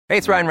Hey,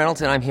 it's Ryan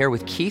Reynolds, and I'm here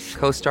with Keith,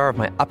 co-star of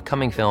my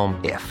upcoming film,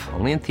 If,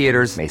 only in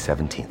theaters May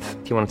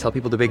 17th. Do you want to tell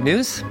people the big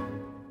news?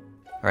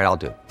 All right, I'll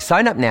do it.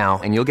 Sign up now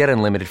and you'll get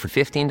unlimited for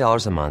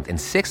 $15 a month and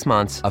 6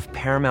 months of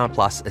Paramount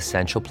Plus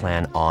Essential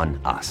Plan on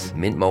us.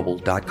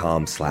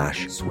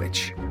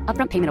 MintMobile.com/switch.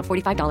 Upfront payment of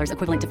 $45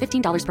 equivalent to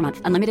 $15 per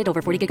month. Unlimited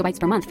over 40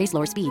 gigabytes per month. Face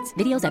lower speeds.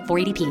 Videos at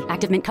 480p.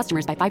 Active Mint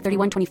customers by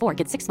 531.24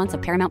 get 6 months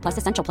of Paramount Plus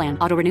Essential Plan.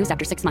 Auto renews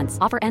after 6 months.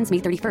 Offer ends May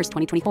 31st,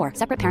 2024.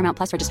 Separate Paramount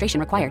Plus registration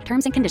required.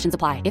 Terms and conditions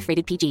apply if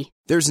rated PG.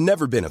 There's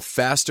never been a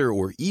faster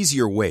or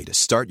easier way to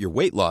start your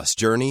weight loss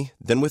journey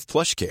than with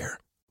PlushCare.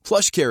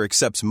 PlushCare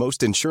accepts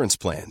most insurance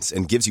plans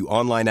and gives you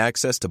online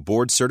access to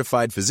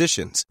board-certified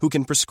physicians who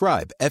can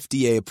prescribe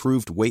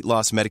FDA-approved weight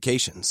loss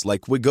medications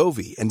like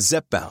Wegovy and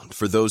Zepbound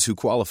for those who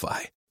qualify.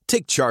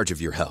 Take charge of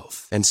your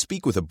health and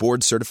speak with a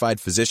board-certified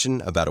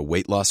physician about a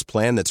weight loss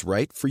plan that's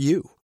right for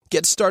you.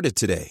 Get started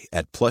today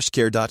at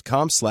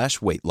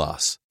plushcare.com/weight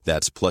loss.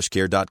 That's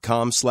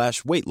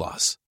plushcare.com/weight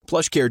loss.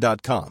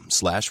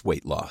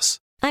 plushcare.com/weight loss.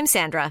 I'm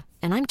Sandra,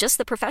 and I'm just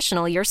the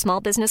professional your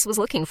small business was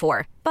looking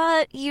for.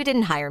 But you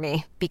didn't hire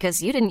me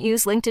because you didn't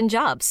use LinkedIn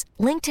Jobs.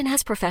 LinkedIn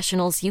has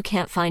professionals you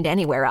can't find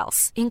anywhere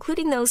else,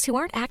 including those who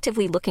aren't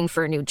actively looking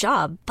for a new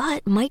job,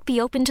 but might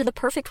be open to the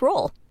perfect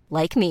role,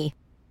 like me.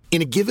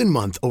 In a given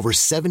month, over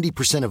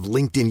 70% of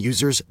LinkedIn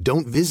users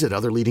don't visit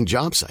other leading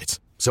job sites.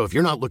 So if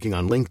you're not looking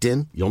on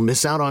LinkedIn, you'll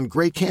miss out on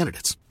great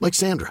candidates like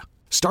Sandra.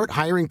 Start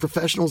hiring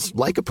professionals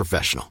like a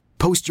professional.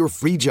 Post your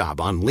free job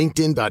on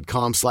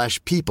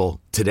linkedin.com/people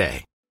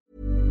today.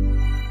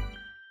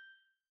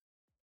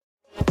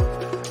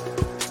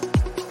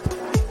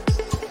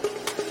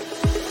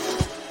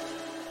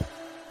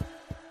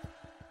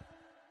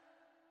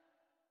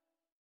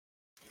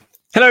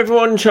 Hello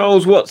everyone,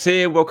 Charles Watts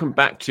here. Welcome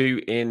back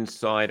to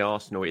Inside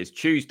Arsenal. It's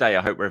Tuesday.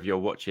 I hope wherever you're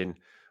watching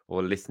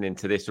or listening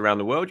to this around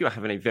the world, you're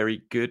having a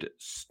very good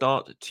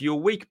start to your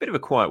week. A bit of a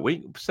quiet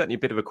week, certainly a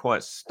bit of a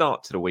quiet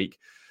start to the week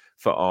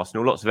for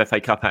Arsenal. Lots of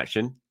FA Cup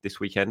action this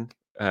weekend,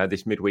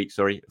 this midweek,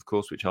 of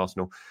course, which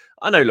Arsenal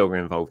are no longer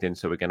involved in.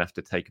 So we're going to have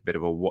to take a bit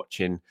of a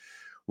watching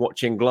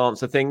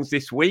glance at things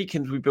this week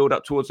as we build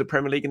up towards the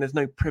Premier League. And there's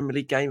no Premier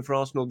League game for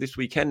Arsenal this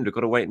weekend. We've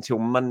got to wait until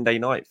Monday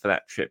night for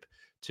that trip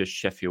to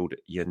Sheffield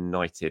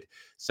United.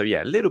 So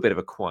yeah, a little bit of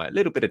a quiet,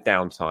 little bit of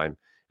downtime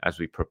as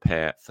we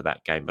prepare for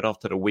that game. But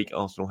after the week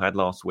Arsenal had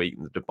last week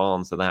and the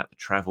demands of that, the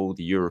travel,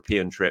 the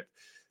European trip,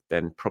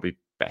 then probably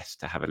best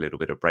to have a little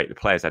bit of break. The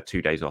players had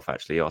 2 days off,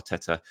 actually.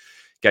 Arteta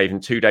gave them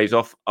 2 days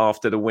off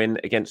after the win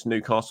against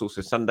Newcastle.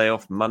 So Sunday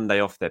off, Monday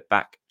off. They're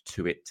back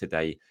to it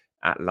today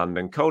at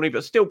London Colney.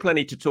 But still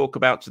plenty to talk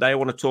about today. I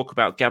want to talk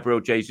about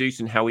Gabriel Jesus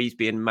and how he's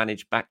being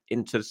managed back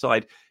into the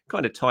side.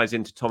 Kind of ties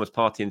into Thomas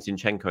Partey and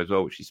Zinchenko as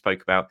well, which he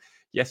spoke about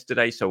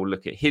yesterday. So we'll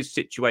look at his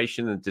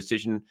situation and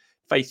decision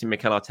facing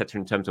Mikel Arteta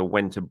in terms of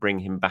when to bring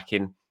him back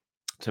in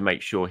to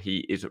make sure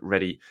he is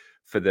ready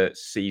for the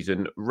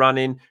season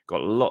running.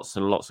 Got lots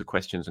and lots of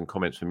questions and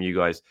comments from you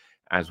guys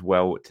as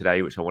well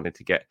today, which I wanted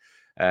to get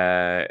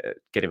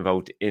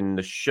involved in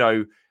the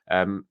show.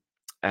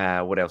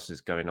 What else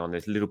is going on?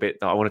 There's a little bit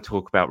that I want to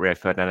talk about Rio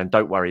Ferdinand. And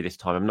don't worry this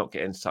time, I'm not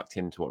getting sucked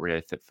into what Rio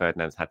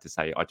Ferdinand's had to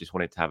say. I just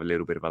wanted to have a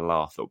little bit of a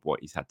laugh at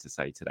what he's had to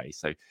say today.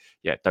 So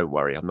yeah, don't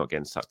worry. I'm not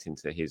getting sucked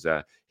into his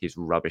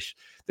rubbish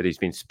that he's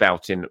been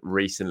spouting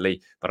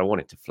recently, but I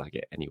wanted to flag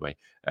it anyway.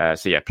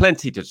 So yeah,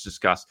 plenty to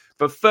discuss.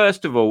 But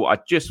first of all, I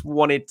just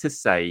wanted to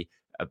say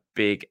a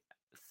big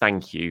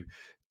thank you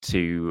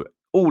to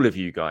all of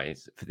you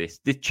guys for this.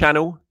 This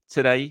channel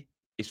today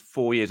is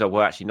 4 years old.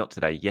 Well, actually not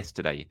today,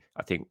 yesterday,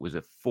 I think was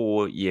a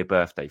 4-year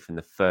birthday from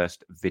the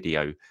first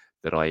video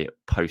that I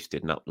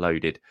posted and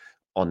uploaded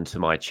onto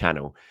my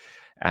channel.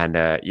 And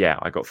yeah,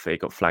 it got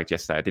flagged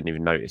yesterday. I didn't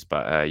even notice,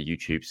 but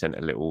YouTube sent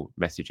a little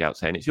message out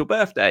saying it's your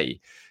birthday,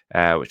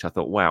 which I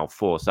thought, wow,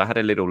 4. So I had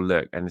a little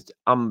look and it's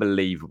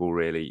unbelievable,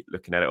 really,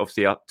 looking at it.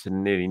 Obviously up to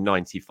nearly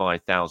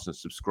 95,000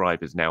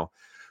 subscribers now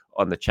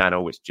on the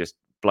channel, which just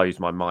blows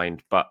my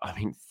mind. But I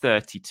mean,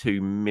 32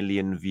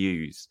 million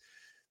views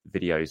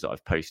videos that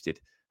I've posted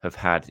have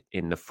had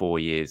in the 4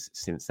 years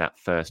since that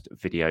first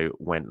video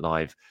went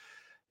live.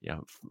 You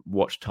know,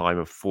 watch time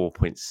of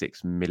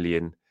 4.6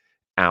 million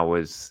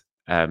hours.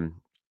 Yeah,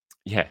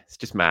 it's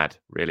just mad,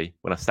 really.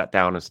 When I sat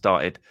down and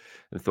started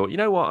and thought, you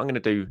know what, I'm going to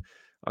do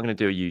a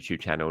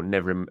YouTube channel.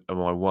 Never in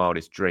my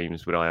wildest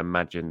dreams would I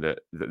imagine that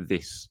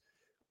this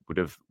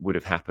would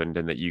have happened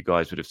and that you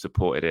guys would have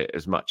supported it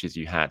as much as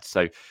you had.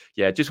 So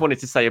yeah, just wanted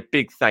to say a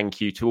big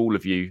thank you to all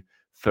of you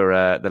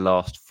for the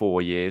last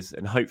 4 years,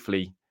 and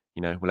hopefully,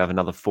 you know, we'll have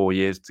another 4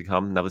 years to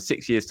come, another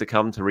 6 years to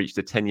come to reach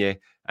the 10-year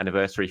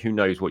anniversary. Who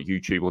knows what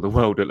YouTube or the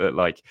world will look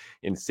like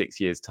in 6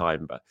 years'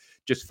 time? But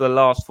just for the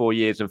last 4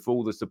 years and for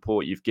all the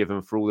support you've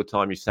given, for all the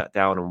time you sat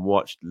down and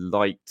watched,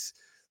 liked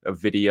a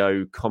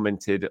video,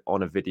 commented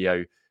on a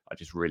video, I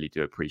just really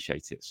do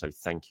appreciate it. So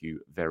thank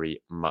you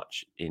very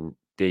much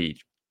indeed.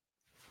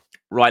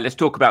 Right, let's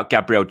talk about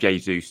Gabriel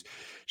Jesus,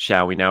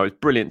 shall we now? It's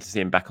brilliant to see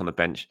him back on the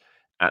bench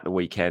at the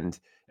weekend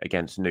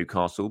against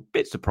Newcastle.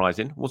 Bit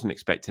surprising. Wasn't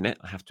expecting it,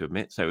 I have to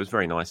admit. So it was a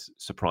very nice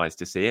surprise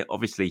to see it.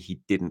 Obviously, he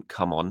didn't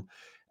come on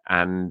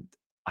And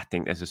I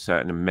think there's a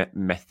certain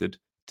method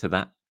to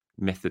the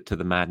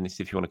madness,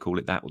 if you want to call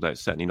it that, although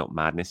it's certainly not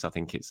madness. I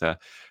think it's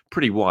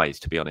pretty wise,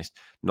 to be honest,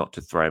 not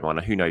to throw him on.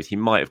 Who knows, he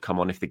might have come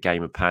on if the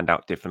game had panned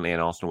out differently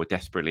and Arsenal were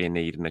desperately in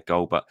need of a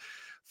goal. But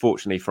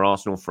fortunately for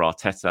Arsenal, for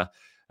Arteta,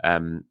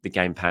 the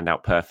game panned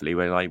out perfectly.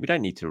 We're like, we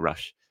don't need to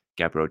rush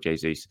Gabriel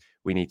Jesus.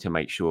 We need to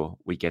make sure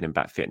we get him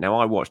back fit. Now,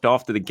 I watched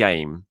after the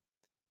game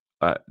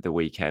the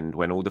weekend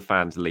when all the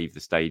fans leave the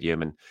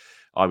stadium, and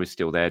I was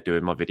still there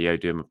doing my video,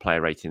 doing my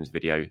player ratings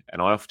video.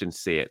 And I often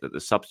see it that the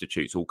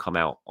substitutes all come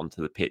out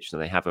onto the pitch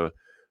and they have a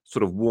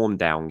sort of warm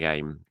down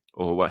game.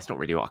 Or, well, it's not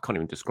really, I can't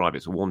even describe it.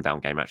 It's a warm down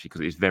game, actually,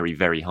 because it's very,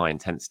 very high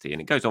intensity.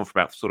 And it goes on for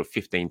about sort of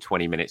 15,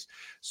 20 minutes,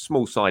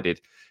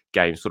 small-sided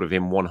game, sort of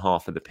in one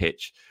half of the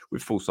pitch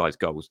with full-size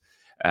goals.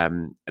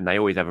 And they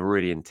always have a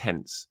really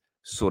intense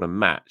sort of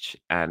match.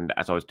 And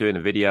as I was doing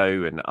a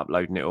video and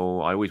uploading it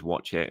all, I always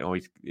watch it.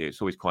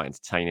 It's always quite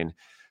entertaining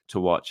to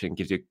watch and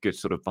gives you a good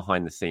sort of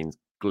behind-the-scenes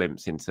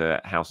glimpse into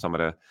how some of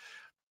the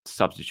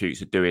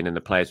substitutes are doing and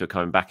the players who are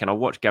coming back. And I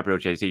watched Gabriel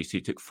Jesus, who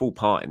took full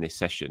part in this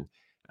session.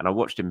 And I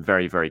watched him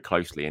very, very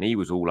closely, and he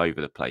was all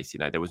over the place.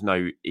 There was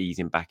no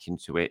easing back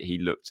into it. He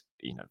looked,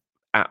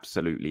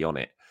 absolutely on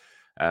it.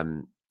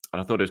 And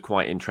I thought it was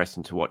quite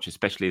interesting to watch,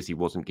 especially as he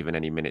wasn't given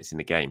any minutes in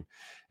the game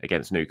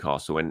against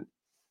Newcastle. And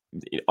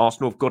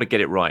Arsenal have got to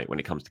get it right when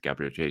it comes to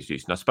Gabriel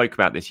Jesus. And I spoke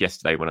about this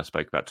yesterday when I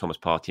spoke about Thomas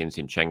Partey and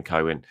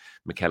Zinchenko and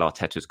Mikel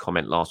Arteta's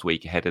comment last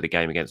week ahead of the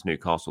game against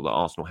Newcastle that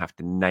Arsenal have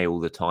to nail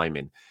the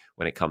timing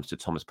when it comes to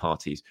Thomas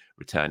Partey's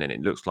return. And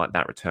it looks like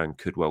that return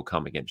could well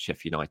come against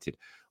Sheffield United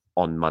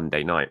on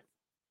Monday night.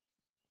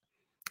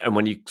 And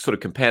when you sort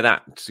of compare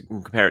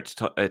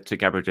it to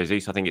Gabriel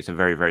Jesus, I think it's a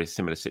very, very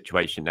similar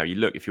situation. Now,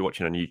 if you're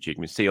watching on YouTube, you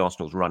can see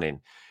Arsenal's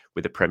running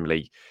with the Premier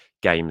League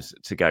games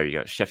to go. You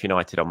got Sheffield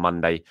United on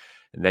Monday,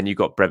 and then you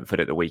got Brentford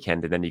at the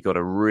weekend, and then you got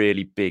a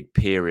really big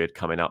period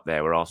coming up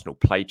there where Arsenal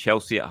play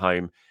Chelsea at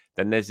home.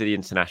 Then there's the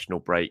international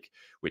break,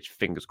 which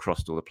fingers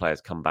crossed all the players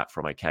come back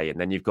from okay.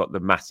 And then you've got the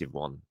massive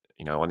one,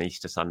 on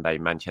Easter Sunday,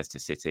 Manchester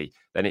City.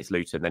 Then it's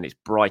Luton. Then it's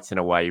Brighton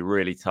away,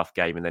 really tough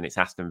game. And then it's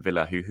Aston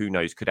Villa, who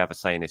knows, could have a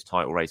say in this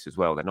title race as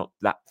well. They're not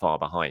that far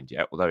behind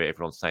yet, although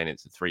everyone's saying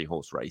it's a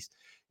 3-horse race.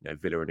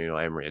 Villa and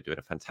Unai Emery are doing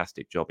a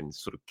fantastic job in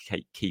sort of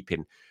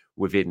keeping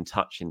within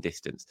touching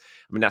distance.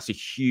 I mean, that's a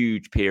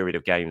huge period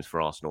of games for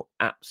Arsenal,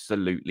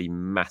 absolutely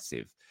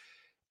massive.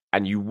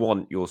 And you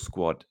want your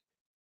squad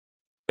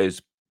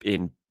as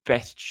in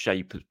best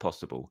shape as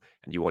possible,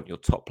 and you want your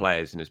top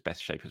players in as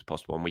best shape as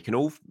possible. And we can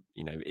all,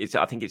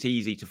 I think it's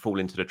easy to fall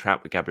into the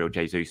trap with Gabriel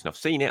Jesus. And I've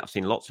seen it. I've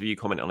seen lots of you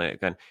comment on it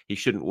again. He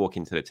shouldn't walk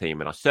into the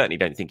team. And I certainly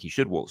don't think he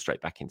should walk straight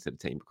back into the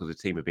team because the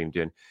team have been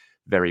doing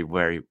very,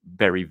 very,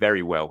 very,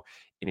 very well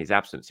in his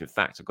absence. In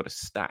fact, I've got a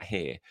stat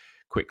here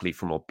quickly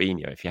from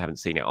Albinho. If you haven't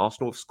seen it,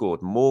 Arsenal have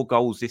scored more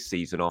goals this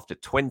season after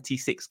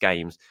 26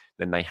 games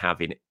than they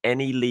have in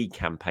any league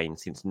campaign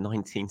since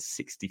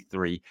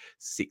 1963-64.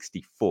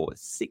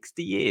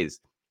 60 years.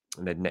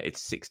 And they've netted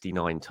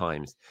 69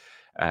 times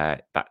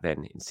back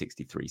then in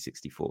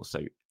 63-64. So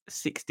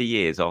 60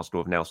 years,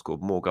 Arsenal have now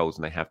scored more goals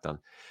than they have done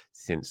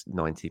since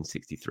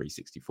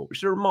 1963-64, which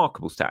is a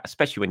remarkable stat,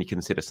 especially when you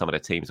consider some of the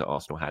teams that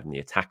Arsenal had and the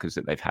attackers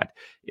that they've had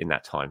in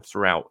that time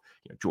throughout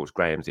George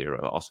Graham's era,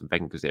 Arsene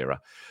Wenger's era,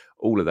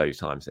 all of those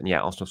times. And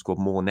yeah, Arsenal scored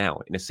more now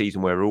in a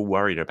season where we're all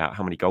worried about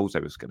how many goals they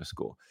was going to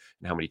score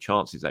and how many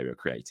chances they were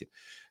creating.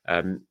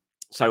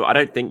 So I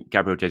don't think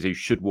Gabriel Jesus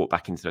should walk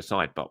back into the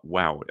side, but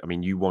wow, I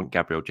mean, you want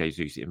Gabriel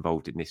Jesus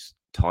involved in this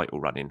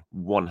title running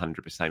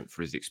 100%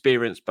 for his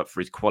experience, but for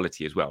his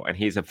quality as well. And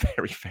he's a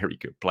very, very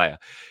good player.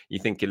 You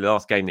think in the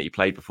last game that he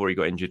played before he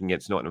got injured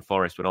against Nottingham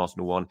Forest when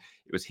Arsenal won,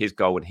 it was his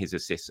goal and his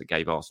assists that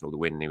gave Arsenal the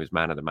win, and he was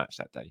man of the match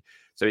that day.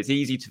 So it's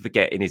easy to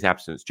forget in his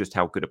absence just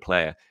how good a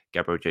player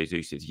Gabriel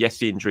Jesus is. Yes,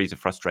 the injuries are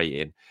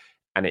frustrating,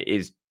 and it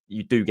is.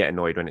 You do get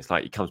annoyed when it's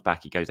like he comes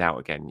back, he goes out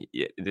again.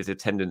 There's a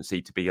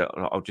tendency to be,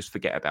 I'll just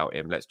forget about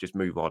him. Let's just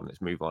move on. Let's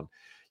move on.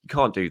 You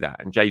can't do that.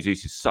 And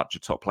Jesus is such a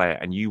top player,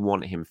 and you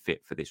want him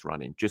fit for this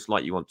running, just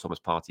like you want Thomas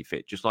Partey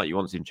fit, just like you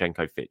want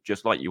Zinchenko fit,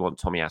 just like you want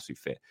Tomiyasu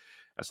fit.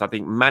 So I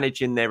think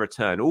managing their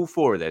return, all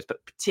four of theirs,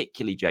 but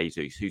particularly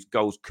Jesus, whose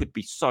goals could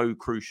be so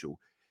crucial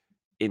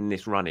in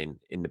this running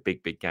in the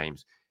big, big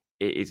games,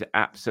 it is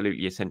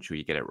absolutely essential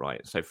you get it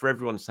right. So for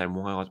everyone saying,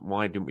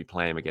 why didn't we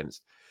play him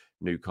against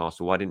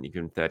Newcastle? Why didn't you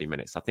give him 30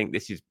 minutes? I think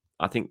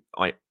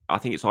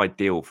it's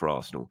ideal for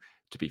Arsenal,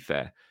 to be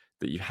fair,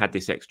 that you've had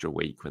this extra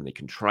week when they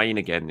can train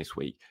again this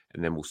week,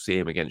 and then we'll see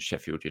him against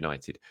Sheffield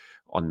United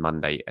on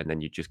Monday. And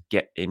then you just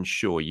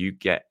ensure you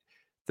get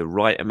the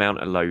right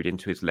amount of load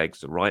into his legs,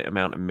 the right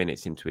amount of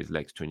minutes into his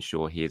legs to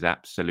ensure he is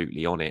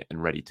absolutely on it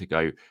and ready to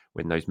go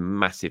when those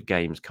massive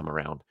games come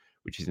around,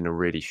 which is in a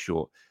really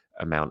short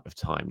amount of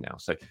time now.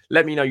 So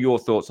let me know your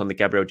thoughts on the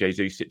Gabriel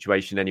Jesus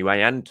situation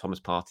anyway, and Thomas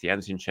Partey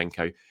and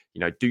Zinchenko.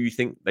 Do you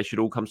think they should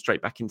all come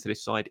straight back into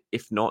this side?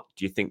 If not,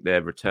 do you think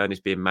their return is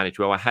being managed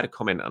well? I had a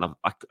comment, and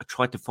I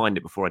tried to find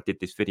it before I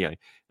did this video.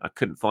 I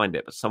couldn't find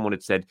it, but someone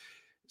had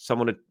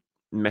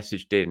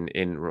messaged in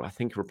I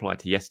think a reply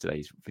to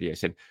yesterday's video,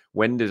 said,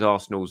 when does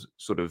Arsenal's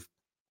sort of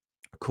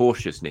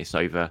cautiousness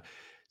over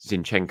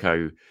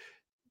Zinchenko,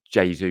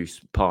 Jesus,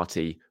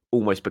 Partey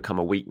almost become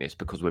a weakness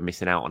because we're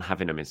missing out on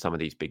having them in some of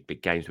these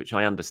big games, which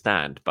I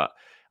understand. But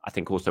I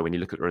think also when you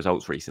look at the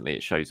results recently,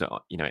 it shows that,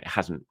 it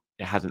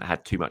hasn't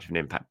had too much of an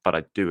impact. But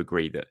I do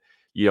agree that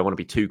you don't want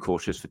to be too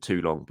cautious for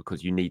too long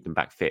because you need them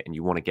back fit and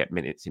you want to get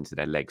minutes into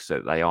their legs so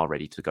that they are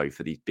ready to go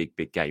for these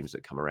big games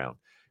that come around,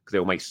 because it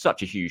will make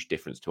such a huge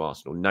difference to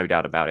Arsenal. No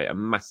doubt about it, a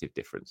massive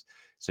difference.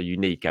 So you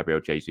need Gabriel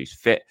Jesus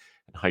fit,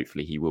 and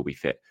hopefully he will be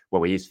fit.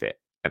 Well, he is fit,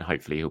 and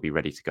hopefully he'll be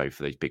ready to go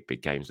for those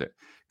big games that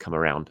come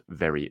around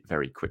very,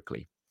 very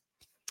quickly.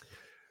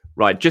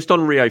 Right, just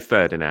on Rio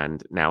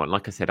Ferdinand now, and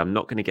like I said, I'm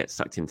not going to get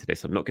sucked into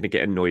this. I'm not going to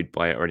get annoyed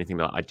by it or anything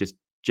like that. I just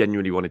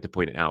genuinely wanted to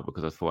point it out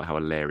because I thought how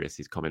hilarious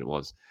his comment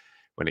was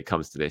when it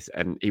comes to this.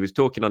 And he was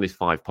talking on his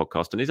 5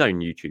 podcast on his own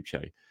YouTube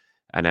show.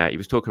 And he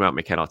was talking about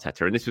Mikel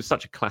Arteta. And this was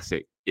such a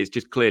classic. It's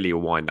just clearly a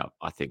wind-up,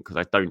 I think, because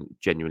I don't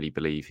genuinely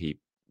believe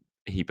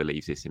he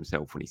believes this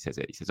himself when he says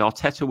it. He says,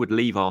 Arteta would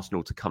leave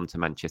Arsenal to come to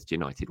Manchester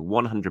United,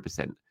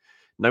 100%.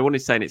 No one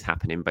is saying it's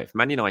happening, but if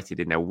Man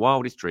United in their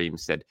wildest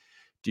dreams said,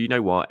 do you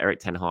know what, Erik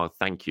Ten Hag,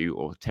 thank you,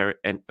 or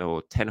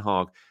Ten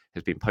Hag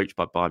has been poached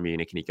by Bayern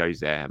Munich and he goes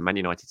there, and Man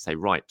United say,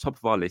 right, top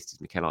of our list is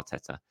Mikel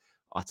Arteta.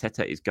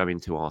 Arteta is going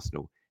to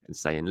Arsenal and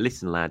saying,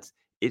 listen, lads,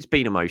 it's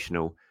been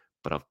emotional,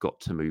 but I've got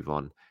to move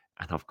on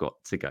and I've got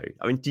to go.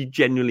 I mean, do you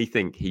genuinely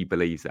think he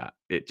believes that?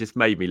 It just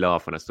made me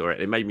laugh when I saw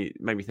it. It made me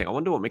think, I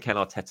wonder what Mikel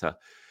Arteta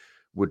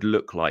would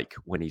look like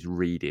when he's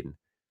reading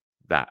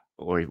that,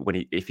 or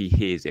if he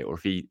hears it, or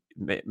if he's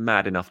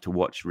mad enough to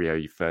watch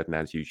Rio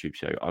Ferdinand's YouTube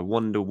show. I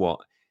wonder what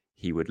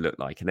he would look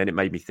like. And then it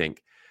made me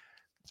think,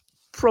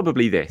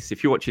 probably this,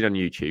 if you're watching on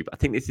YouTube, I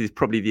think this is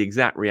probably the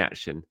exact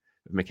reaction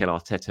of Mikel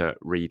Arteta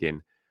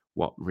reading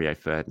what Rio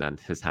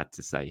Ferdinand has had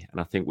to say. And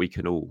I think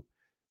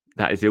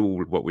that is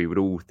all what we would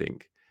all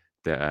think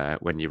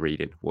that when you're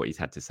reading what he's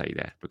had to say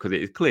there, because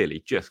it is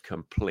clearly just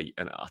complete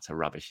and utter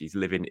rubbish. He's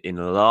living in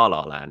La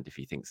La Land if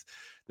he thinks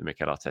that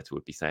Mikel Arteta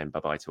would be saying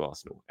bye-bye to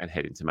Arsenal and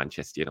heading to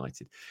Manchester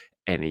United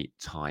any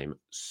time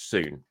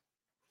soon.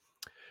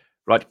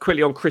 Right,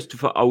 quickly on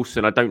Christopher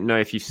Olsen. I don't know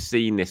if you've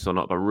seen this or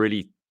not, but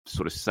really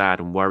sort of sad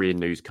and worrying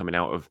news coming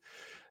out of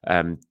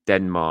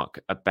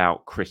Denmark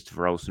about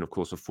Christopher Olsen, of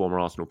course, a former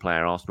Arsenal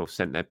player. Arsenal have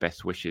sent their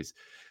best wishes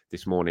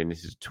this morning.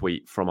 This is a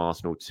tweet from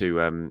Arsenal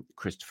to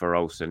Christopher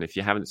Olsen. If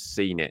you haven't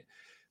seen it,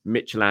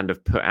 Midtjylland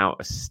have put out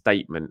a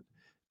statement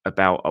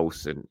about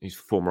Olsen, who's a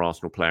former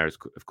Arsenal player,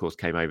 of course,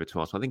 came over to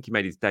Arsenal. I think he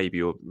made his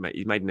debut,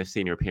 he made a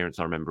senior appearance,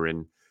 I remember,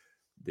 in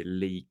the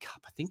League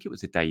Cup. I think it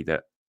was the day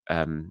that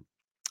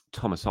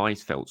Thomas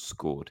Eisfeld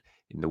scored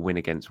in the win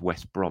against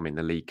West Brom in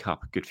the League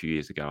Cup a good few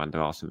years ago under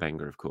Arsene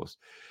Wenger, of course.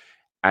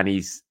 And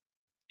he's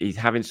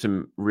having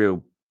some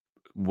real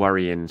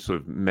worrying sort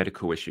of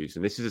medical issues.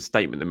 And this is a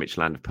statement that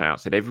Midtjylland have put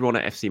out. Said, everyone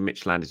at FC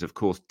Midtjylland is, of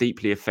course,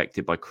 deeply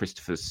affected by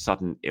Christopher's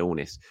sudden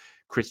illness.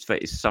 Christopher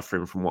is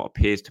suffering from what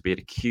appears to be an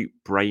acute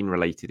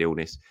brain-related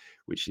illness,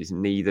 which is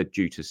neither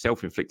due to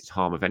self-inflicted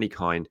harm of any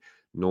kind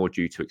nor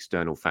due to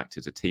external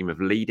factors. A team of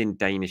leading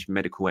Danish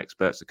medical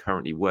experts are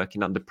currently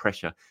working under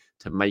pressure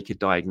to make a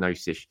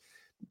diagnosis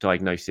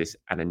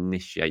and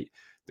initiate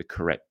the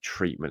correct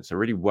treatment. So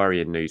really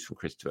worrying news from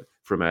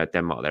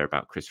Denmark there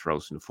about Christopher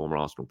Olsen, a former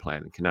Arsenal player.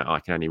 And I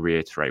can only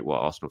reiterate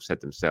what Arsenal said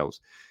themselves,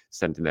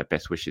 sending their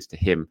best wishes to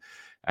him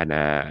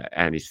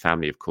and his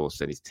family, of course,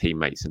 and his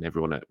teammates and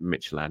everyone at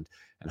Midtjylland.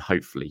 And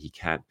hopefully he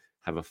can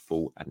have a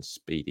full and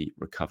speedy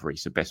recovery.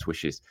 So best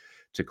wishes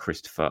to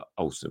Christopher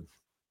Olsen.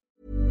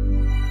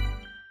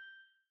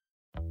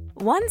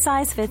 One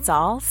size fits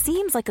all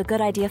seems like a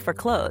good idea for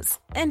clothes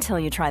until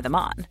you try them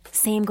on.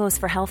 Same goes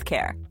for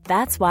healthcare.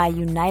 That's why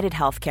United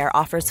Healthcare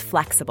offers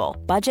flexible,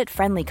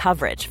 budget-friendly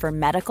coverage for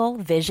medical,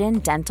 vision,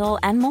 dental,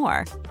 and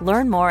more.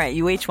 Learn more at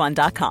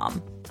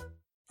uh1.com.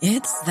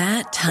 It's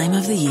that time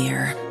of the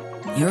year.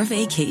 Your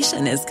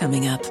vacation is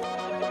coming up.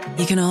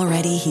 You can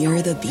already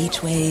hear the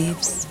beach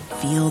waves,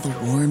 feel the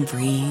warm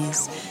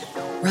breeze,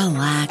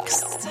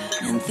 relax,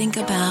 and think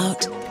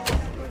about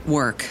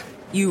work.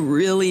 You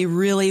really,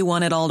 really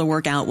want it all to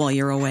work out while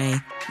you're away.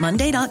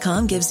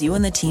 Monday.com gives you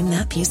and the team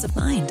that peace of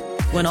mind.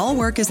 When all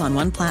work is on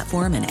one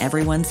platform and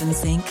everyone's in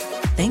sync,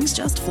 things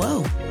just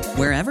flow.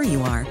 Wherever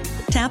you are,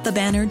 tap the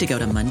banner to go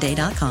to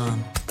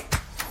Monday.com.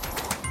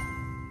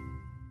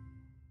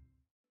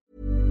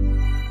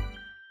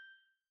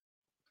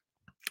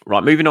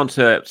 Right, moving on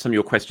to some of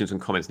your questions and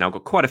comments now. I've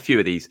got quite a few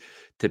of these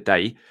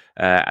today.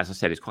 As I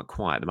said, it's quite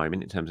quiet at the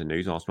moment in terms of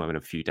news. Arsenal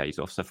having a few days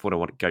off, so I thought I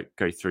want to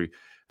go through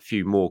a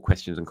few more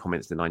questions and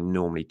comments than I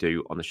normally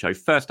do on the show.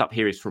 First up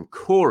here is from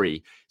Corey.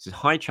 He says,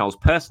 hi, Charles.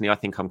 Personally, I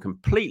think I'm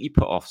completely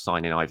put off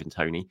signing Ivan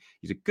Toney.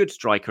 He's a good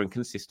striker and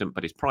consistent,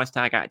 but his price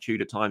tag,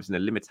 attitude at times, and the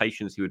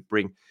limitations he would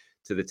bring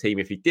to the team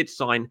if he did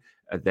sign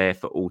are there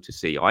for all to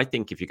see. I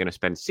think if you're going to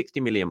spend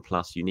 60 million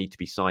plus, you need to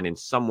be signing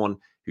someone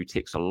who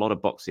ticks a lot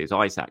of boxes.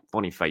 Isaac,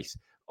 Boniface,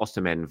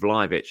 Osimhen,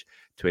 Vlahovic,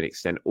 to an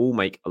extent, all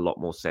make a lot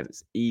more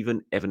sense.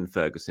 Even Evan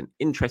Ferguson.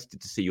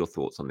 Interested to see your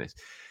thoughts on this.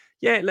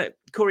 Yeah, look,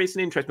 Corey, it's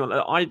an interesting one.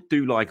 I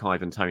do like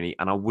Ivan Toney,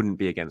 and I wouldn't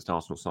be against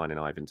Arsenal signing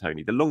Ivan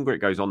Toney. The longer it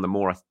goes on, the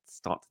more I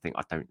start to think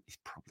I don't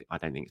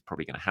think it's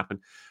probably going to happen.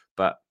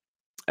 But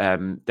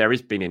there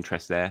has been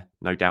interest there,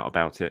 no doubt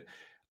about it.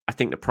 I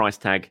think the price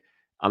tag,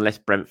 unless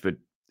Brentford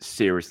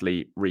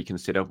seriously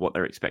reconsider what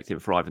they're expecting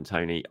for Ivan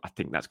Toney, I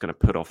think that's going to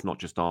put off not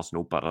just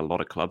Arsenal, but a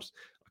lot of clubs.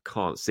 I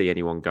can't see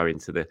anyone going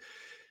to the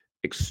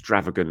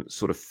extravagant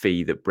sort of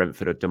fee that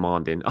Brentford are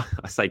demanding.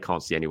 I say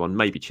can't see anyone,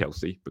 maybe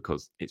Chelsea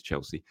because it's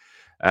Chelsea.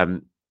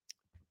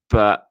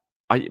 But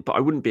I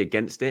wouldn't be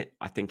against it.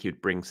 I think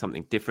he'd bring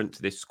something different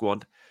to this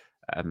squad.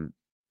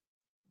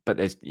 But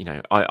there's,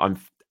 I'm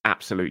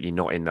absolutely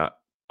not in that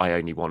I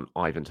only want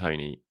Ivan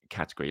Toney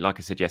category. Like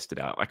I said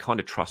yesterday, I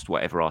kind of trust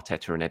whatever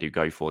Arteta and Edu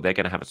go for. They're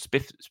going to have a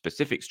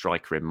specific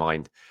striker in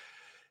mind,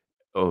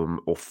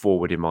 or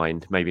forward in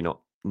mind. Maybe not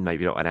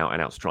an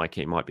out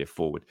striker. It might be a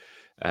forward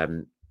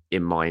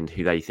in mind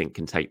who they think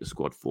can take the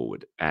squad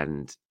forward.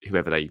 And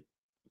whoever they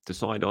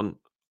decide on,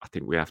 I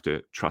think we have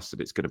to trust that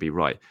it's going to be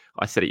right.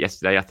 I said it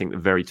yesterday. I think the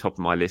very top of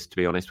my list, to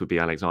be honest, would be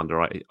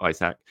Alexander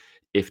Isak.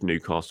 If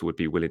Newcastle would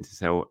be willing to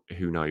sell,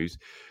 who knows?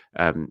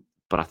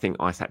 But I think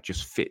Isak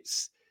just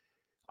fits.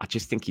 I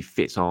just think he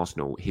fits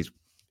Arsenal.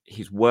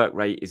 His work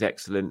rate is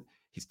excellent.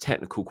 His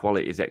technical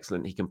quality is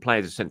excellent. He can play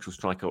as a central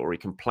striker, or he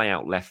can play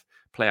out left,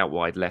 play out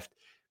wide left.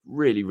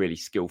 Really, really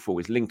skillful.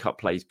 His link-up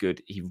play is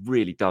good. He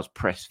really does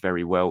press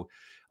very well.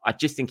 I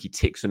just think he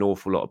ticks an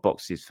awful lot of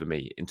boxes for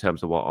me in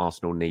terms of what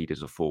Arsenal need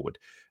as a forward.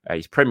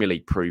 He's Premier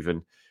League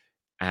proven,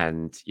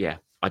 and yeah,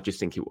 I just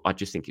think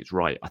it's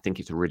right. I think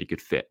it's a really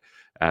good fit.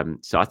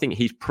 So I think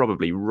he's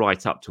probably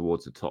right up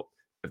towards the top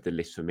of the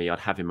list for me. I'd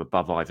have him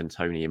above Ivan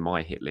Toney in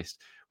my hit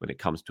list when it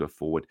comes to a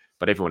forward.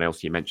 But everyone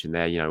else you mentioned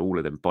there, all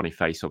of them,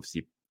 Boniface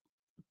obviously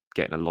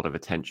getting a lot of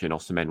attention.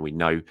 Osimhen, we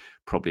know,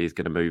 probably is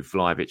going to move.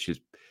 Vlahovic is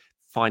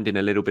finding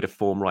a little bit of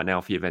form right now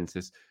for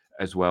Juventus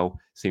as well.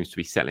 Seems to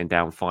be settling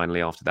down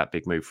finally after that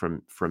big move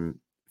from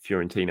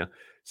Fiorentina.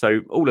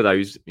 So all of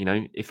those,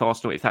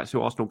 if that's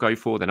who Arsenal go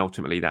for, then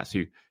ultimately that's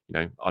who,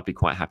 I'd be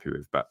quite happy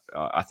with. But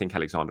I think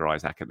Alexander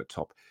Isak at the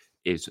top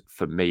is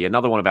for me.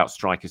 Another one about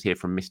strikers here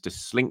from Mr.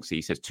 Slinksy.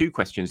 He says 2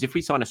 questions. If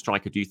we sign a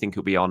striker, do you think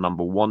he'll be our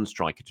number 1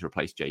 striker to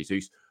replace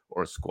Jesus,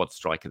 or a squad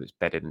striker that's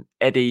better than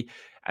Eddie?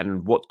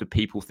 And what do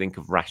people think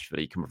of Rashford?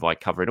 He can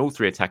provide cover in all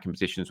 3 attacking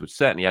positions, would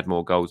certainly add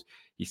more goals.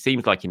 He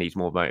seems like he needs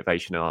more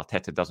motivation, and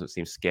Arteta doesn't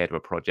seem scared of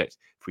a project.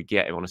 If we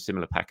get him on a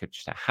similar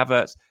package to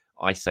Havertz,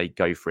 I say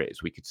go for it,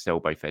 as we could sell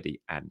both Eddie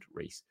and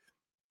Reece.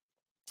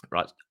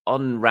 Right,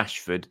 on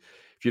Rashford,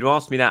 if you'd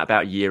asked me that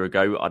about a year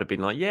ago, I'd have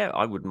been like, yeah,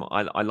 I would.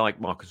 I like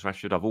Marcus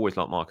Rashford. I've always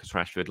liked Marcus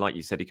Rashford. Like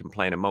you said, he can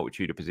play in a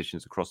multitude of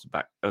positions across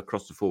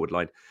the forward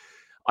line.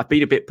 I've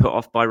been a bit put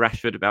off by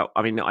Rashford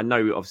I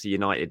know obviously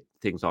United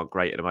things aren't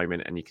great at the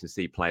moment, and you can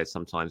see players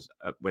sometimes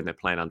when they're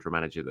playing under a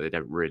manager that they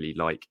don't really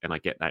like, and I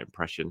get that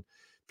impression,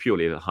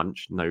 purely a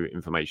hunch, no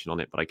information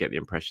on it, but I get the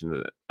impression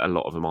that a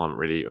lot of them aren't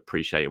really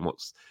appreciating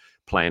what's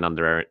playing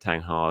under Erik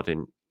ten Hag,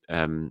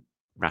 and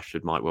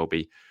Rashford might well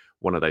be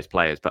one of those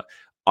players, but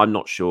I'm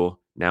not sure.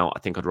 Now, I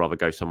think I'd rather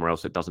go somewhere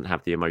else that doesn't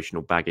have the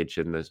emotional baggage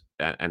and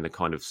the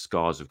kind of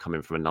scars of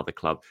coming from another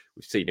club.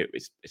 We've seen it;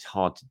 it's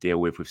hard to deal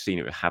with. We've seen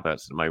it with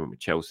Havertz at the moment with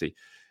Chelsea,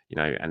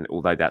 and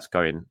although that's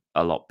going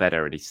a lot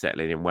better and he's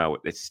settling in well,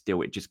 it's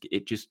still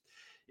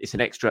it's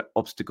an extra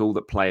obstacle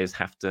that players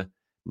have to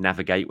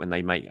navigate when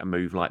they make a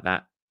move like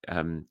that.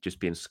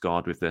 Just being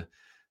scarred with the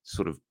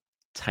sort of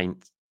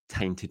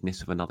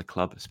taintedness of another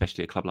club,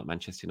 especially a club like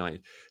Manchester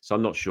United. So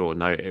I'm not sure.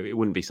 No, it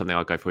wouldn't be something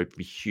I'd go for. It'd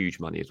be huge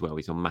money as well.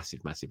 He's on massive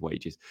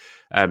wages.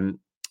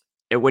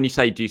 When you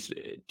say, do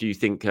you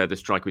think the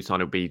striker we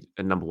sign will be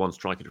a number 1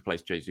 striker to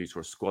replace Jesus,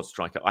 or a squad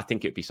striker? I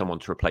think it'd be someone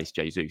to replace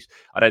Jesus.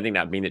 I don't think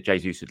that would mean that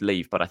Jesus would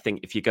leave, but I think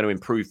if you're going to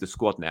improve the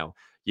squad now,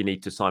 you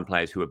need to sign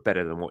players who are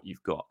better than what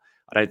you've got.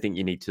 I don't think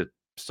you need to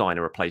sign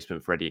a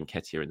replacement for Eddie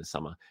Nketiah in the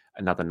summer,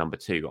 another number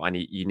 2.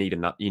 You need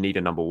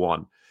a number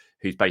 1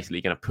 who's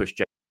basically going to push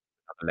Jesus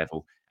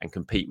level and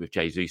compete with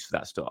Jesus for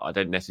that start. I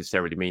don't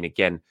necessarily mean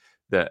again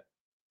that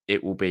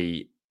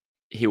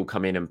he'll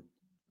come in and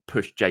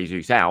push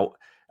Jesus out.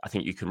 I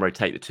think you can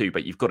rotate the 2,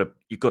 but you've got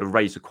to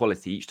raise the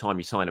quality each time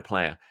you sign a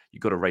player.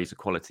 You've got to raise the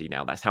quality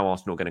now. That's how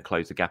Arsenal are going to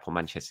close the gap on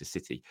Manchester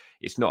City.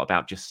 It's not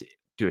about just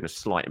doing a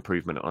slight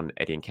improvement on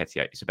Eddie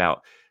Nketiah. It's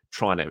about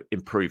trying to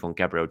improve on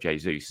Gabriel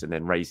Jesus and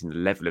then raising the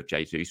level of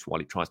Jesus while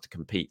he tries to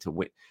compete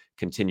to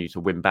continue to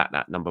win back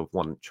that number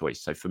 1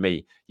 choice. So for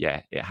me,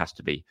 yeah, it has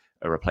to be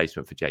a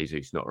replacement for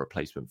Jesus, not a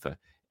replacement for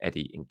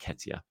Eddie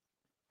Nketiah.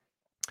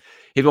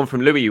 Here's one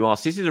from Louis who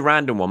asks, this is a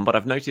random one, but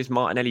I've noticed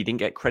Martinelli didn't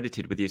get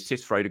credited with the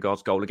assist for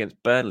Odegaard's goal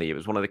against Burnley. It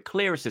was one of the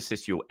clearest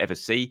assists you'll ever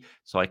see,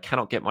 so I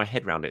cannot get my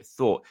head around it.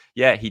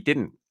 Yeah, he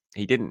didn't.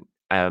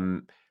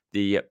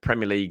 The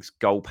Premier League's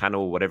goal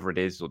panel, whatever it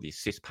is, or the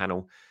assist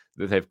panel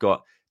that they've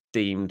got,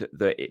 deemed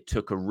that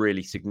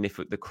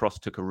the cross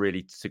took a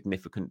really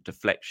significant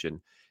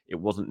deflection. It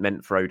wasn't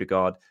meant for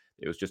Odegaard.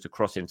 It was just a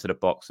cross into the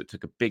box that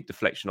took a big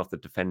deflection off the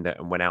defender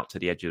and went out to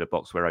the edge of the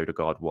box where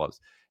Odegaard was.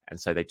 And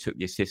so they took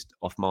the assist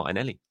off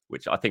Martinelli,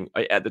 which I think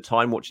at the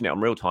time, watching it on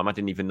real time, I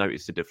didn't even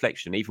notice the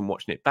deflection. Even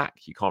watching it back,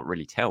 you can't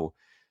really tell,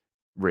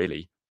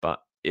 really,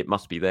 but it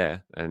must be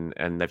there.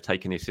 And they've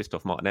taken the assist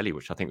off Martinelli,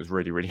 which I think was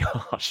really, really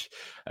harsh.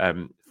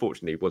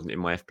 Fortunately, it wasn't in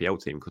my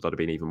FPL team because I'd have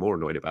been even more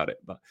annoyed about it.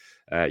 But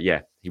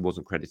yeah, he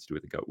wasn't credited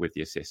with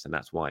the assist. And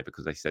that's why,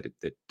 because they said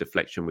the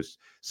deflection was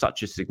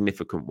such a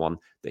significant one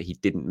that he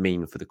didn't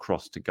mean for the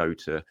cross to go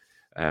to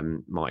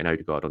Martin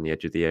Odegaard on the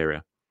edge of the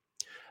area.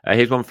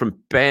 Here's one from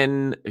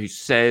Ben who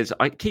says,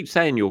 I keep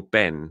saying you're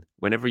Ben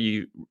whenever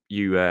you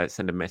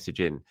send a message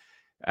in.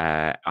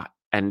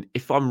 And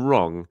if I'm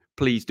wrong,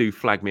 please do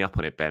flag me up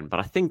on it, Ben. But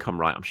I think I'm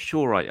right. I'm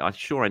sure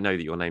I know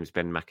that your name's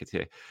Ben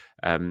McAteer.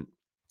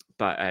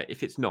 But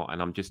if it's not,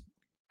 and I'm just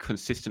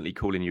consistently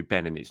calling you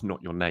Ben and it's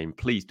not your name,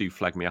 please do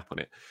flag me up on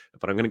it.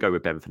 But I'm going to go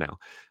with Ben for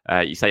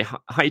now. You say,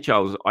 hi,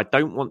 Charles. I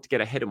don't want to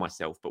get ahead of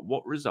myself, but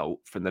what result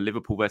from the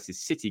Liverpool versus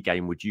City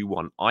game would you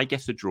want? I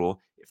guess a draw.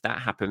 If that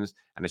happens,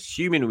 and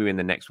assuming we win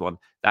the next one,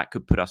 that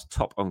could put us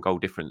top on goal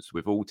difference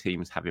with all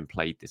teams having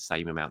played the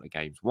same amount of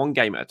games. One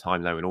game at a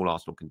time, though, and all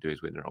Arsenal can do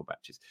is win their old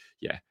matches.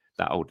 Yeah,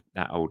 that old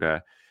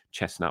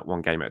chestnut,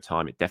 one game at a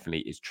time. It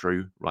definitely is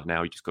true right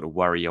now. You just got to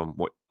worry on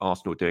what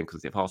Arsenal are doing,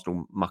 because if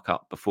Arsenal muck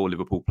up before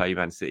Liverpool play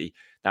Man City,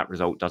 that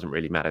result doesn't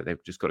really matter.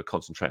 They've just got to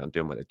concentrate on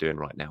doing what they're doing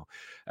right now.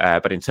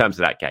 But in terms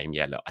of that game,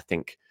 yeah, look, I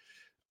think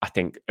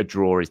a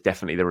draw is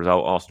definitely the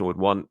result Arsenal would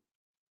want.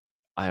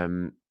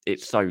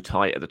 It's so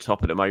tight at the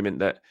top at the moment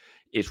that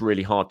it's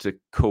really hard to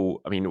call.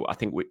 I mean, I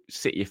think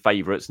City are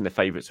favourites, and they're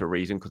favourites for a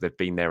reason because they've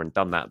been there and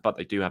done that, but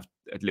they do have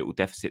a little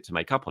deficit to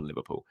make up on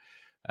Liverpool.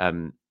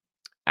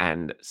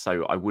 And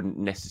so I wouldn't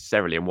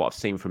necessarily, and what I've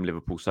seen from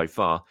Liverpool so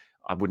far,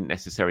 I wouldn't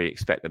necessarily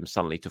expect them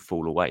suddenly to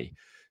fall away.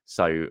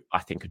 So I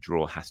think a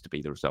draw has to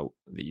be the result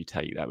that you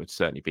take. That would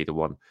certainly be the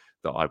one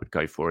that I would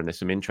go for. And there's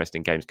some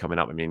interesting games coming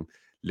up. I mean,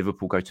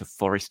 Liverpool go to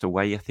Forest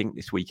away, I think,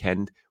 this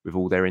weekend with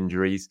all their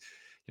injuries.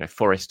 You know,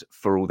 Forest,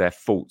 for all their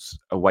faults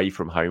away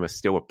from home, are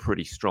still a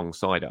pretty strong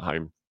side at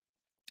home.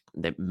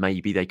 That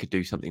maybe they could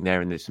do something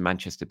there. And this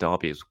Manchester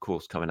derby is, of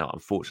course, coming up.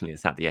 Unfortunately,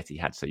 it's at the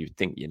Etihad, so you'd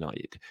think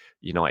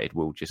United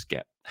will just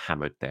get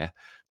hammered there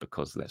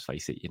because, let's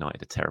face it,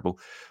 United are terrible.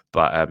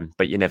 But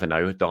you never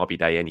know. Derby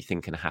day,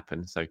 anything can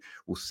happen. So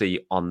we'll see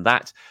on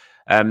that.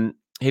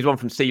 Here's one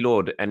from C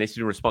Lord, and this is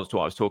in response to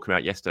what I was talking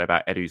about yesterday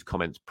about Edu's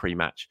comments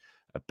pre-match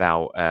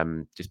about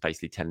just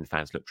basically telling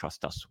fans, look,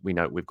 trust us. We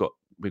know we've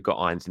got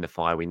irons in the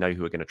fire. We know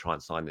who we're going to try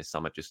and sign this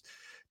summer. Just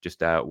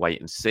wait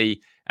and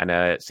see.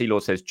 And C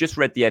Lord says, just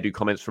read the Edu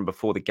comments from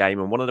before the game,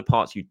 and one of the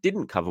parts you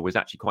didn't cover was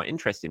actually quite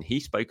interesting. He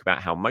spoke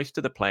about how most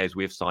of the players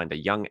we have signed are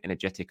young,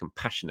 energetic, and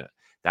passionate.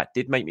 That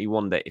did make me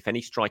wonder if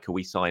any striker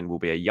we sign will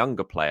be a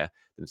younger player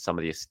than some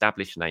of the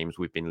established names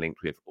we've been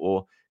linked with,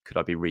 or could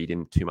I be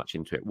reading too much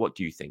into it? What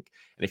do you think?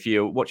 And if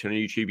you're watching on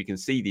YouTube, you can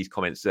see these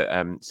comments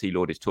that C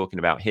Lord is talking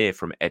about here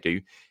from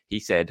Edu. He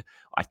said,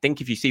 I think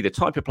if you see the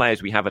type of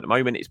players we have at the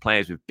moment, it's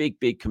players with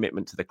big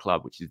commitment to the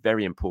club, which is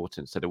very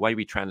important. So the way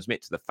we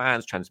transmit to the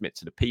fans, transmit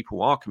to the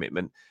people, our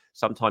commitment,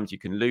 sometimes you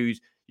can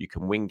lose, you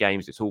can win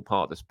games. It's all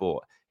part of the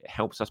sport. It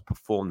helps us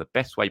perform the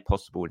best way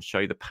possible and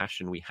show the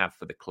passion we have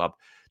for the club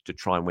to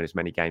try and win as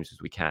many games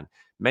as we can.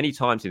 Many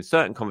times in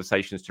certain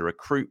conversations to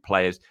recruit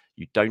players,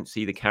 you don't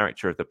see the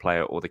character of the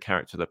player, or the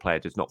character of the player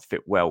does not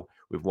fit well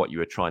with what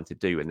you are trying to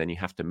do. And then you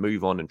have to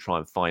move on and try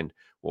and find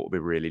what we're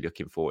really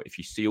looking for. If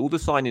you see all the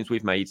signings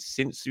we've made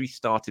since we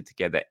started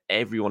together,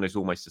 everyone is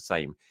almost the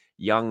same.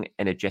 Young,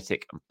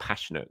 energetic and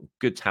passionate,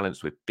 good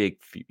talents with big,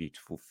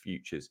 beautiful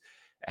futures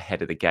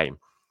ahead of the game.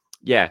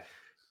 Yeah.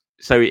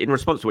 So in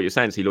response to what you're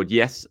saying, C Lord,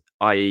 yes,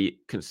 I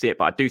can see it,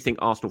 but I do think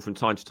Arsenal from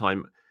time to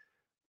time,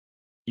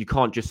 you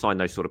can't just sign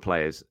those sort of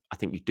players. I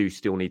think you do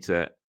still need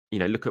to,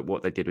 look at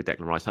what they did with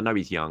Declan Rice. I know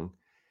he's young,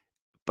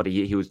 but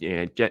he was,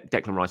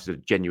 Declan Rice is a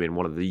genuine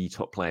one of the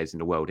top players in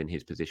the world in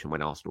his position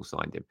when Arsenal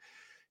signed him.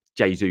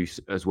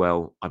 Jesus as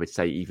well, I would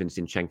say, even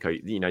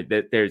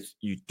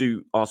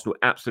Zinchenko. Arsenal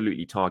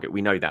absolutely target.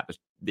 We know that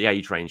the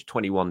age range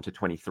 21 to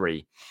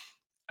 23,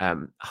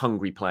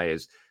 hungry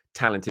players,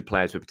 talented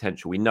players with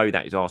potential. We know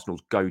that is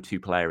Arsenal's go-to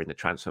player in the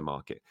transfer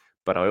market.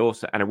 But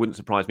it wouldn't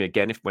surprise me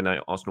again if when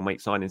Arsenal make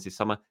signings this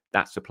summer,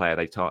 that's the player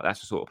they target. That's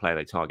the sort of player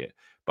they target.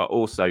 But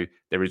also,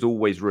 there is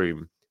always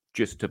room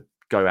just to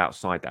go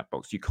outside that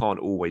box. You can't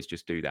always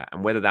just do that.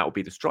 And whether that will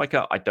be the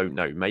striker, I don't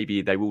know.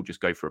 Maybe they will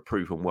just go for a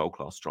proven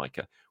world-class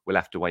striker. We'll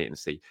have to wait and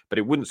see. But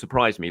it wouldn't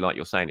surprise me, like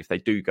you're saying, if they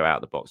do go out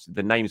of the box.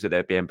 The names that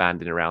they're being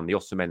banding around, the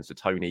Osimhens, the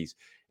Tonys,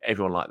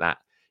 everyone like that,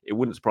 it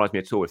wouldn't surprise me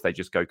at all if they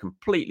just go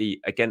completely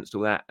against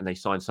all that and they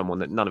sign someone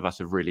that none of us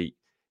have really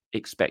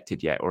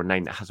expected yet, or a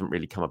name that hasn't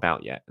really come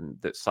about yet, and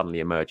that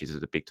suddenly emerges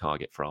as a big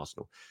target for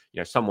Arsenal.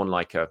 Someone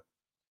like a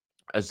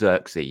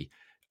Xerxes,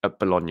 at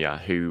Bologna,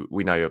 who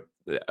we know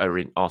are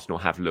in Arsenal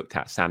have looked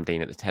at. Sam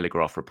Dean at the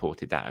Telegraph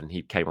reported that, and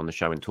he came on the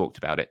show and talked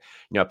about it.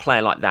 A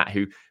player like that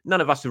who none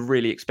of us have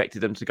really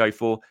expected them to go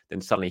for, then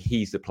suddenly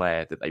he's the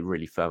player that they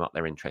really firm up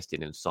their interest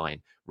in and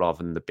sign, rather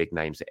than the big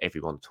names that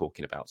everyone's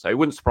talking about. So it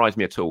wouldn't surprise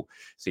me at all,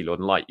 C-Lord.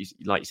 And like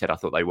you said, I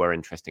thought they were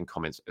interesting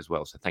comments as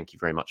well. So thank you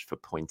very much for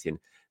pointing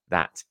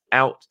that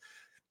out.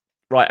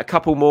 Right, a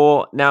couple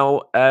more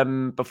now.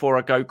 Before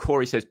I go,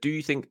 Corey says, do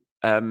you think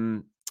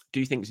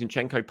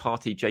Zinchenko,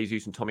 Partey,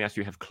 Jesus and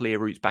Tomiyasu have clear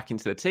routes back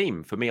into the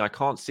team? For me, I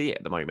can't see it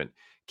at the moment.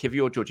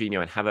 Kivior,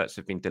 Jorginho and Havertz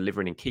have been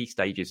delivering in key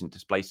stages, and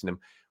displacing them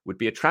would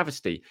be a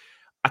travesty.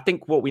 I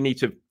think what we need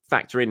to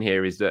factor in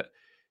here is that,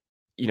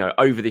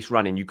 over this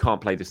run-in, you can't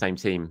play the same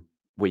team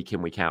week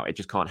in, week out. It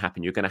just can't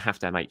happen. You're going to have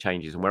to make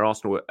changes. And where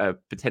Arsenal are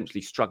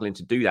potentially struggling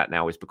to do that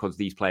now is because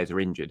these players are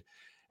injured.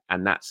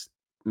 And that's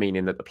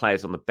meaning that the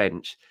players on the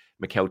bench,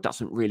 Mikel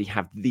doesn't really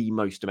have the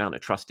most amount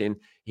of trust in.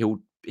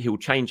 He'll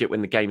change it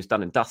when the game's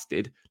done and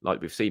dusted, like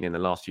we've seen in the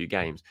last few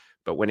games.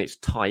 But when it's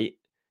tight,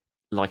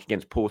 like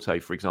against Porto,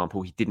 for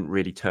example, he didn't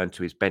really turn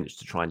to his bench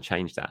to try and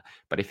change that.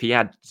 But if he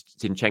had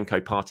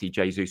Zinchenko, Partey,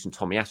 Jesus and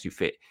Tomiyasu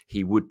fit,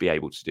 he would be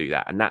able to do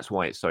that. And that's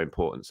why it's so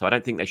important. So I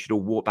don't think they should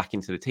all walk back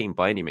into the team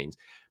by any means,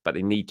 but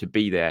they need to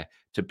be there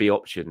to be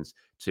options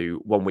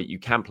to one week you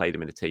can play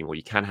them in the team, or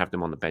you can have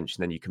them on the bench,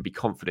 and then you can be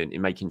confident in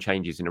making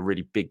changes in a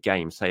really big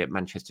game, say at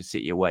Manchester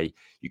City away.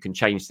 You can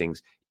change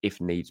things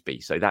if needs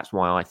be. So that's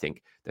why I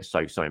think they're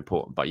so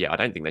important. But yeah, I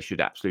don't think they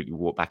should absolutely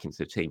walk back into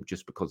the team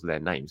just because of their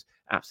names.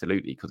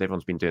 Absolutely, because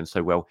everyone's been doing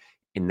so well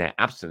in their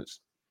absence.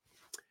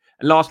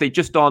 And lastly,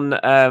 just on,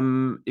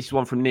 this is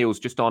one from Niels,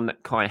 just on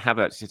Kai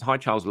Havertz. He says, hi,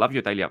 Charles, love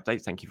your daily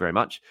updates. Thank you very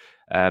much.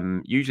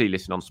 Usually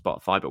listen on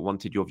Spotify, but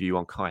wanted your view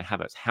on Kai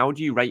Havertz. How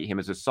do you rate him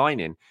as a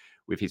sign-in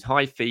with his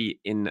high fee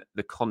in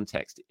the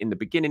context? In the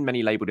beginning,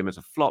 many labelled him as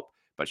a flop,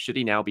 but should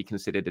he now be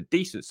considered a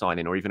decent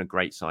sign-in or even a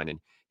great sign-in?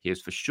 He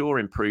has for sure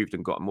improved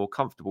and gotten more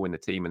comfortable in the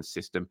team and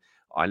system.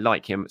 I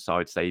like him, so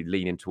I'd say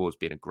leaning towards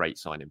being a great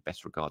sign-in.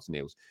 Best regards,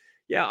 Niels.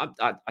 Yeah,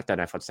 I don't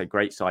know if I'd say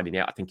great signing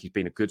yet. I think he's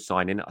been a good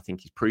signing. I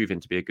think he's proven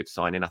to be a good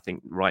signing. I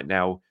think right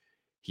now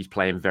he's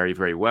playing very,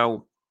 very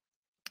well.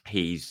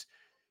 He's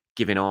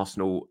giving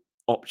Arsenal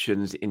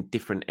options in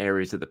different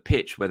areas of the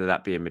pitch, whether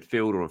that be a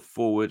midfield or a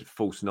forward,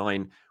 false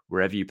nine,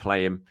 wherever you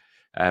play him.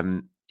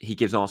 He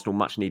gives Arsenal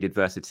much needed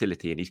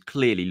versatility, and he's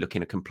clearly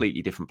looking a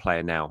completely different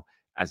player now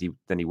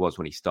than he was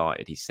when he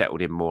started. He's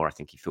settled in more. I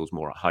think he feels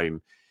more at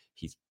home.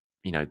 He's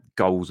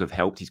goals have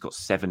helped. He's got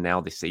 7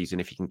 now this season.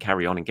 If he can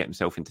carry on and get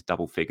himself into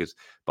double figures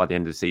by the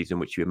end of the season,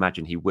 which you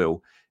imagine he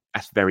will,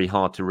 that's very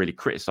hard to really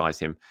criticise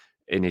him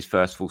in his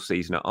first full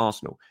season at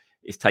Arsenal.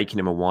 It's taken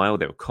him a while.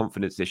 There were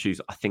confidence issues.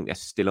 I think there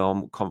still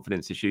are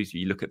confidence issues.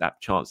 You look at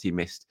that chance he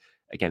missed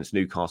against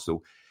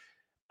Newcastle.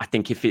 I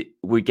think if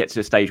we get to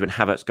the stage when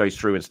Havertz goes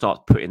through and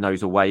starts putting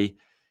those away,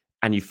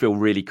 and you feel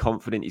really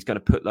confident he's going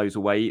to put those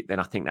away, then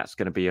I think that's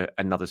going to be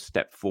another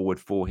step forward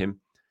for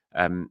him.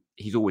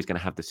 He's always going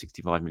to have the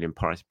 65 million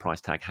price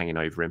tag hanging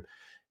over him.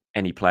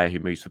 Any player who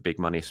moves for big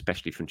money,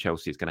 especially from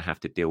Chelsea, is going to have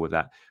to deal with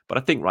that. But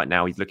I think right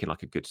now he's looking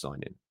like a good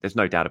signing. There's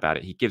no doubt about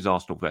it. He gives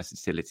Arsenal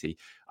versatility.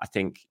 I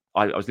think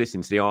I was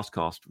listening to the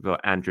Arscast with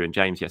Andrew and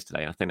James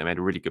yesterday, and I think they made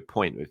a really good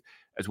point with,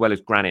 as well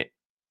as Granit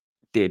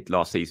did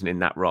last season in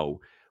that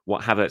role,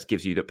 what Havertz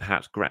gives you that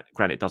perhaps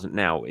Granit doesn't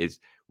now is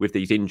with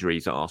these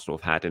injuries that Arsenal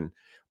have had and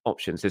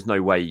options. There's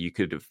no way you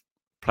could have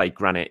played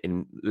Granit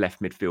in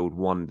left midfield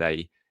one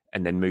day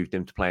and then moved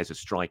him to play as a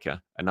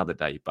striker another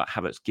day. But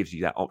Havertz gives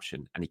you that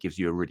option, and he gives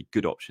you a really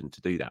good option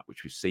to do that,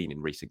 which we've seen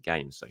in recent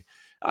games. So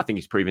I think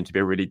he's proven to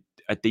be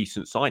a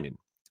decent signing.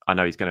 I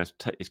know it's going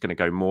to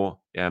go more.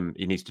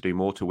 He needs to do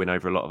more to win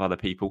over a lot of other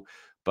people,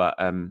 but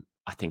I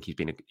think he's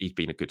been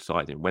a good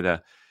signing.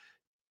 Whether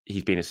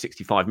he's been a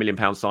 £65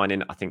 million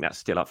signing, I think that's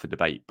still up for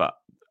debate. But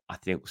I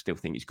still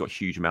think he's got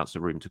huge amounts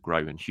of room to grow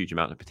and huge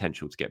amount of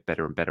potential to get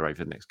better and better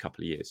over the next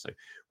couple of years. So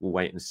we'll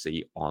wait and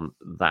see on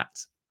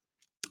that.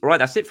 All right,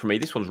 that's it for me.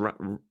 This one's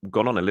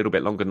gone on a little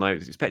bit longer than I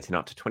was expecting,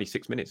 up to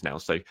 26 minutes now.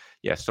 So,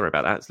 yeah, sorry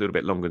about that. It's a little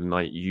bit longer than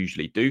I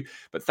usually do.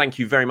 But thank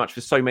you very much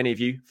for so many of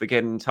you for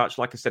getting in touch.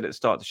 Like I said at the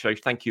start of the show,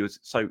 thank you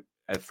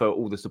for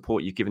all the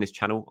support you've given this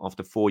channel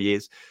after 4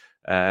 years.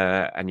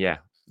 And, yeah,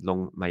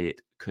 long may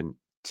it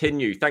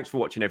continue. Thanks for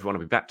watching, everyone.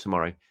 I'll be back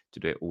tomorrow to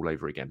do it all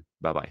over again.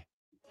 Bye-bye.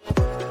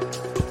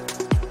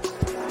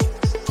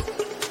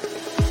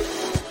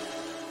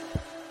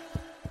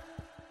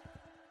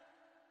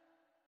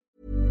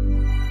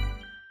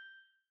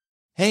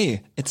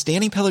 Hey, it's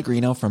Danny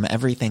Pellegrino from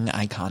Everything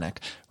Iconic.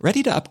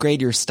 Ready to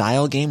upgrade your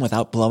style game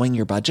without blowing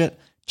your budget?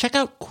 Check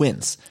out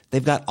Quince.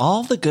 They've got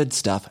all the good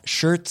stuff,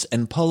 shirts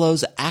and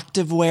polos,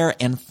 activewear,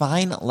 and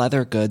fine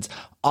leather goods,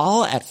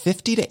 all at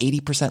 50 to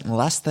 80%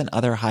 less than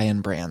other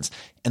high-end brands.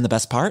 And the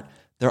best part?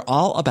 They're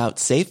all about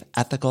safe,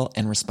 ethical,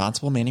 and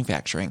responsible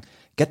manufacturing.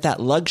 Get that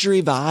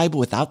luxury vibe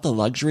without the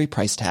luxury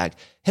price tag.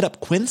 Hit up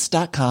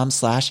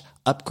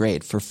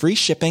quince.com/upgrade for free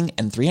shipping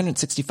and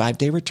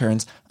 365-day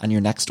returns on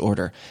your next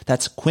order.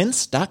 That's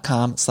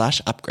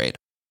quince.com/upgrade.